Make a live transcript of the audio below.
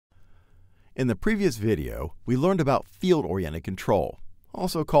In the previous video, we learned about field-oriented control,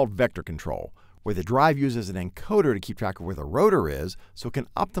 also called vector control, where the drive uses an encoder to keep track of where the rotor is so it can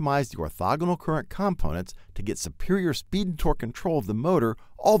optimize the orthogonal current components to get superior speed and torque control of the motor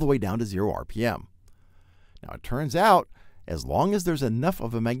all the way down to 0 RPM. Now it turns out, as long as there's enough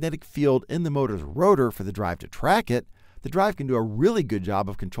of a magnetic field in the motor's rotor for the drive to track it, the drive can do a really good job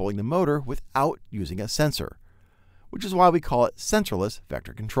of controlling the motor without using a sensor, which is why we call it sensorless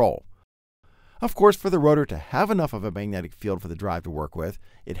vector control. Of course, for the rotor to have enough of a magnetic field for the drive to work with,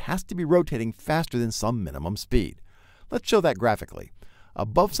 it has to be rotating faster than some minimum speed. Let's show that graphically.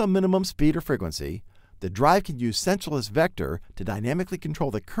 Above some minimum speed or frequency, the drive can use sensorless vector to dynamically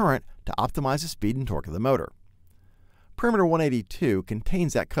control the current to optimize the speed and torque of the motor. Parameter 182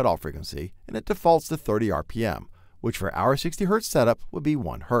 contains that cutoff frequency, and it defaults to 30 RPM, which for our 60 Hz setup would be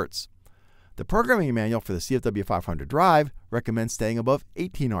 1 Hz. The programming manual for the CFW500 drive recommends staying above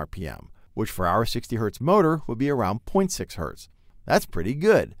 18 RPM, which for our 60 Hz motor would be around 0.6 Hz. That's pretty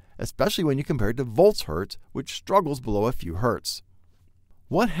good, especially when you compare it to volts Hertz, which struggles below a few Hertz.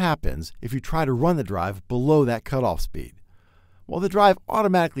 What happens if you try to run the drive below that cutoff speed? Well, the drive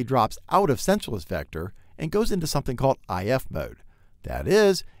automatically drops out of sensorless vector and goes into something called IF mode. That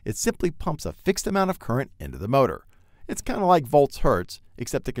is, it simply pumps a fixed amount of current into the motor. It's kind of like volts Hertz,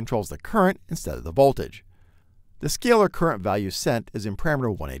 except it controls the current instead of the voltage. The scalar current value sent is in parameter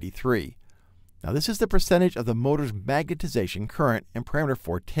 183. Now this is the percentage of the motor's magnetization current in parameter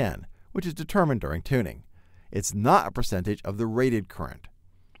 410, which is determined during tuning. It's not a percentage of the rated current.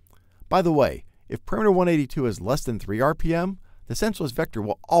 By the way, if parameter 182 is less than 3 RPM, the sensorless vector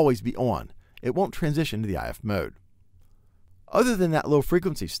will always be on. It won't transition to the IF mode. Other than that low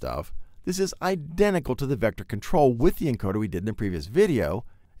frequency stuff, this is identical to the vector control with the encoder we did in the previous video,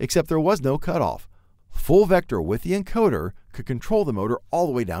 except there was no cutoff. Full vector with the encoder could control the motor all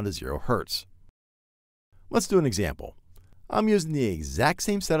the way down to 0 Hz. Let's do an example. I'm using the exact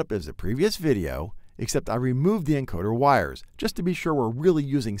same setup as the previous video, except I removed the encoder wires, just to be sure we're really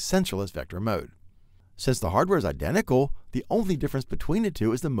using sensorless vector mode. Since the hardware is identical, the only difference between the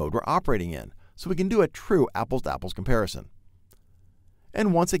two is the mode we're operating in, so we can do a true apples-to-apples comparison.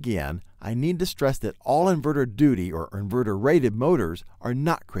 And once again, I need to stress that all inverter duty or inverter rated motors are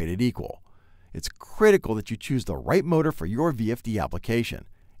not created equal. It's critical that you choose the right motor for your VFD application,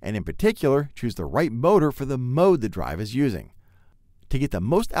 and in particular, choose the right motor for the mode the drive is using. To get the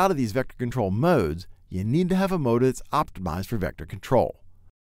most out of these vector control modes, you need to have a motor that's optimized for vector control.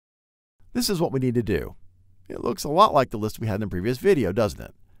 This is what we need to do. It looks a lot like the list we had in the previous video, doesn't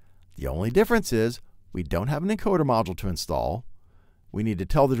it? The only difference is we don't have an encoder module to install, we need to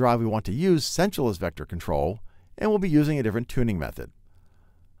tell the drive we want to use sensorless vector control, and we'll be using a different tuning method.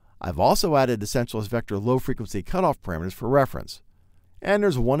 I've also added the sensorless vector low frequency cutoff parameters for reference. And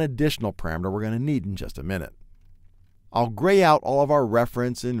there's one additional parameter we're going to need in just a minute. I'll gray out all of our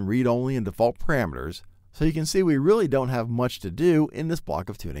reference and read-only and default parameters so you can see we really don't have much to do in this block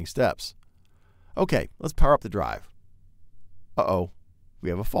of tuning steps. Okay, let's power up the drive. Uh-oh, we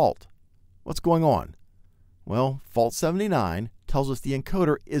have a fault. What's going on? Well, fault 79 tells us the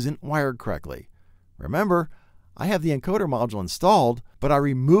encoder isn't wired correctly. Remember, I have the encoder module installed, but I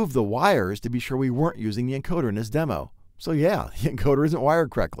removed the wires to be sure we weren't using the encoder in this demo. So yeah, the encoder isn't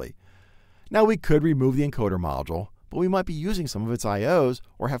wired correctly. Now we could remove the encoder module, but we might be using some of its IOs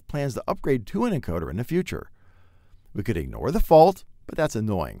or have plans to upgrade to an encoder in the future. We could ignore the fault, but that's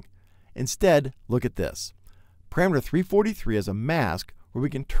annoying. Instead, look at this. Parameter 343 is a mask where we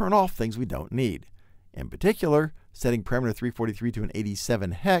can turn off things we don't need. In particular, setting parameter 343 to an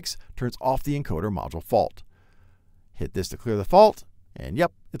 87 hex turns off the encoder module fault. Hit this to clear the fault, and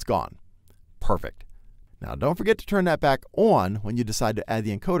yep, it's gone. Perfect. Now don't forget to turn that back on when you decide to add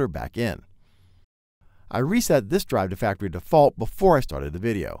the encoder back in. I reset this drive to factory default before I started the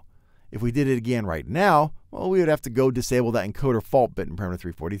video. If we did it again right now, well, we would have to go disable that encoder fault bit in parameter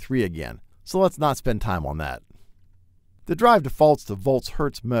 343 again. So let's not spend time on that. The drive defaults to volts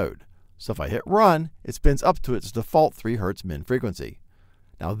Hertz mode. So if I hit run, it spins up to its default 3 Hz min frequency.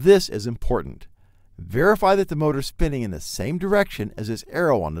 Now this is important. Verify that the motor is spinning in the same direction as this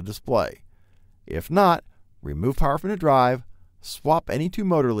arrow on the display. If not, remove power from the drive, swap any 2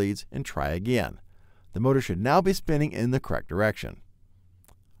 motor leads, and try again. The motor should now be spinning in the correct direction.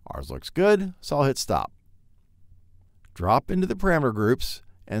 Ours looks good, so I'll hit stop. Drop into the parameter groups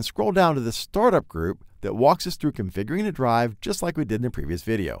and scroll down to the startup group that walks us through configuring the drive just like we did in the previous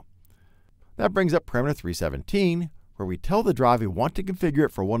video. That brings up parameter 317, where we tell the drive we want to configure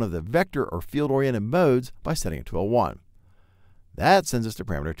it for one of the vector or field-oriented modes by setting it to a 1. That sends us to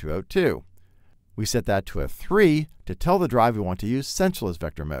parameter 202. We set that to a 3 to tell the drive we want to use sensorless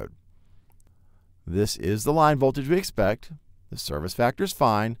vector mode. This is the line voltage we expect, the service factor is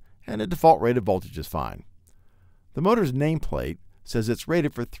fine, and the default rated voltage is fine. The motor's nameplate says it's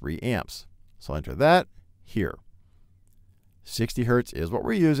rated for 3 amps, so I'll enter that here. 60 Hz is what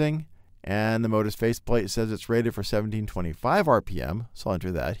we're using, and the motor's faceplate says it's rated for 1725 RPM, so I'll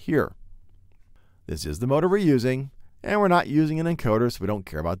enter that here. This is the motor we're using, and we're not using an encoder, so we don't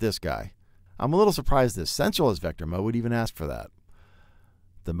care about this guy. I'm a little surprised this sensorless vector mode would even ask for that.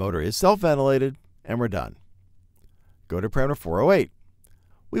 The motor is self-ventilated, and we're done. Go to parameter 408.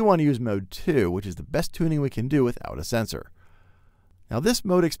 We want to use mode 2, which is the best tuning we can do without a sensor. Now this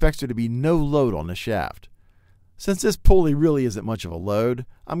mode expects there to be no load on the shaft. Since this pulley really isn't much of a load,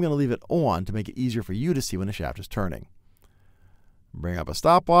 I'm going to leave it on to make it easier for you to see when the shaft is turning. Bring up a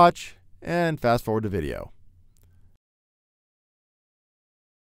stopwatch and fast forward the video.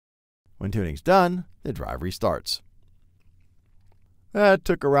 When tuning's done, the drive restarts. That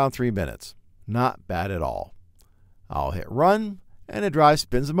took around 3 minutes. Not bad at all. I'll hit run, and the drive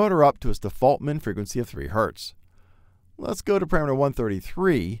spins the motor up to its default min frequency of 3 Hz. Let's go to parameter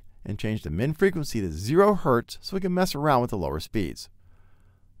 133 and change the min frequency to 0 Hz so we can mess around with the lower speeds.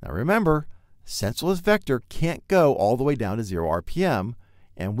 Now remember, sensorless vector can't go all the way down to 0 RPM,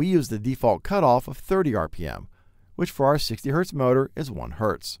 and we use the default cutoff of 30 RPM, which for our 60 Hz motor is 1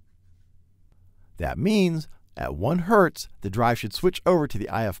 Hz. That means at 1 Hz, the drive should switch over to the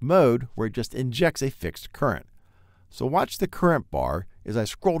IF mode where it just injects a fixed current. So watch the current bar as I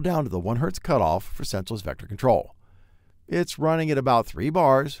scroll down to the 1 Hz cutoff for sensorless vector control. It's running at about 3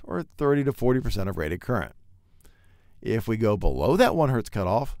 bars or 30 to 40% of rated current. If we go below that 1 Hz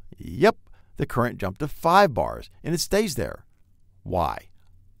cutoff, yep, the current jumped to 5 bars and it stays there. Why?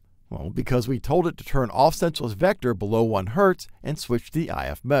 Well, because we told it to turn off sensorless vector below 1 Hz and switch to the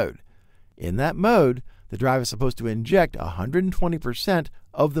IF mode. In that mode, the drive is supposed to inject 120%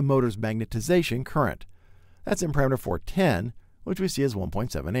 of the motor's magnetization current. That's in parameter 410, which we see as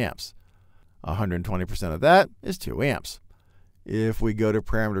 1.7 amps. 120% of that is 2 amps. If we go to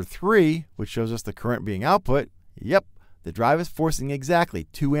parameter 3, which shows us the current being output, yep, the drive is forcing exactly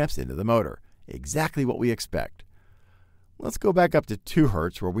 2 amps into the motor. Exactly what we expect. Let's go back up to 2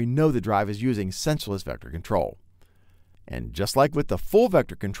 Hz where we know the drive is using sensorless vector control. And just like with the full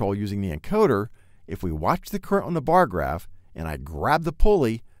vector control using the encoder, if we watch the current on the bar graph and I grab the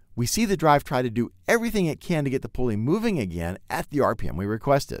pulley, we see the drive try to do everything it can to get the pulley moving again at the RPM we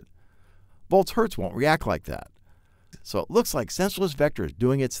requested. Volts Hertz won't react like that. So it looks like sensorless vector is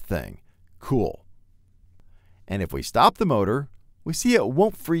doing its thing. Cool. And if we stop the motor, we see it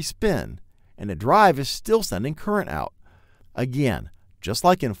won't free spin, and the drive is still sending current out. Again, just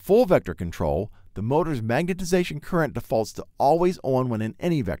like in full vector control, the motor's magnetization current defaults to always on when in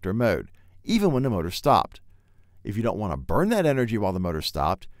any vector mode, even when the motor stopped. If you don't want to burn that energy while the motor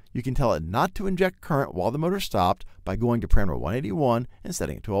stopped, you can tell it not to inject current while the motor stopped by going to parameter 181 and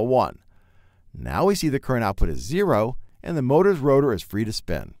setting it to a 1. Now we see the current output is 0 and the motor's rotor is free to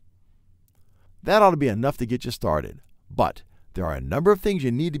spin. That ought to be enough to get you started, but there are a number of things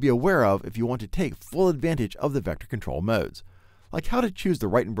you need to be aware of if you want to take full advantage of the vector control modes, like how to choose the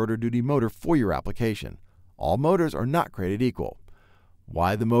right inverter duty motor for your application. All motors are not created equal.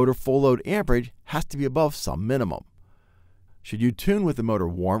 Why the motor full load amperage has to be above some minimum. Should you tune with the motor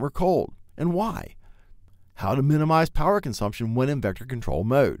warm or cold, and why? How to minimize power consumption when in vector control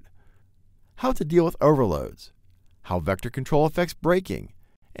mode. How to deal with overloads. How vector control affects braking,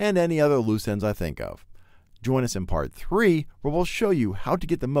 and any other loose ends I think of. Join us in part 3 where we'll show you how to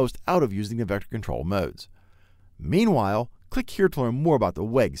get the most out of using the vector control modes. Meanwhile, click here to learn more about the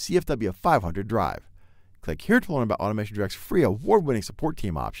WEG CFW500 drive. Click here to learn about Automation Direct's free award-winning support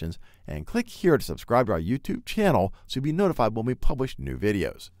team options, and click here to subscribe to our YouTube channel so you'll be notified when we publish new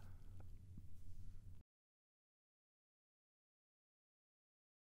videos.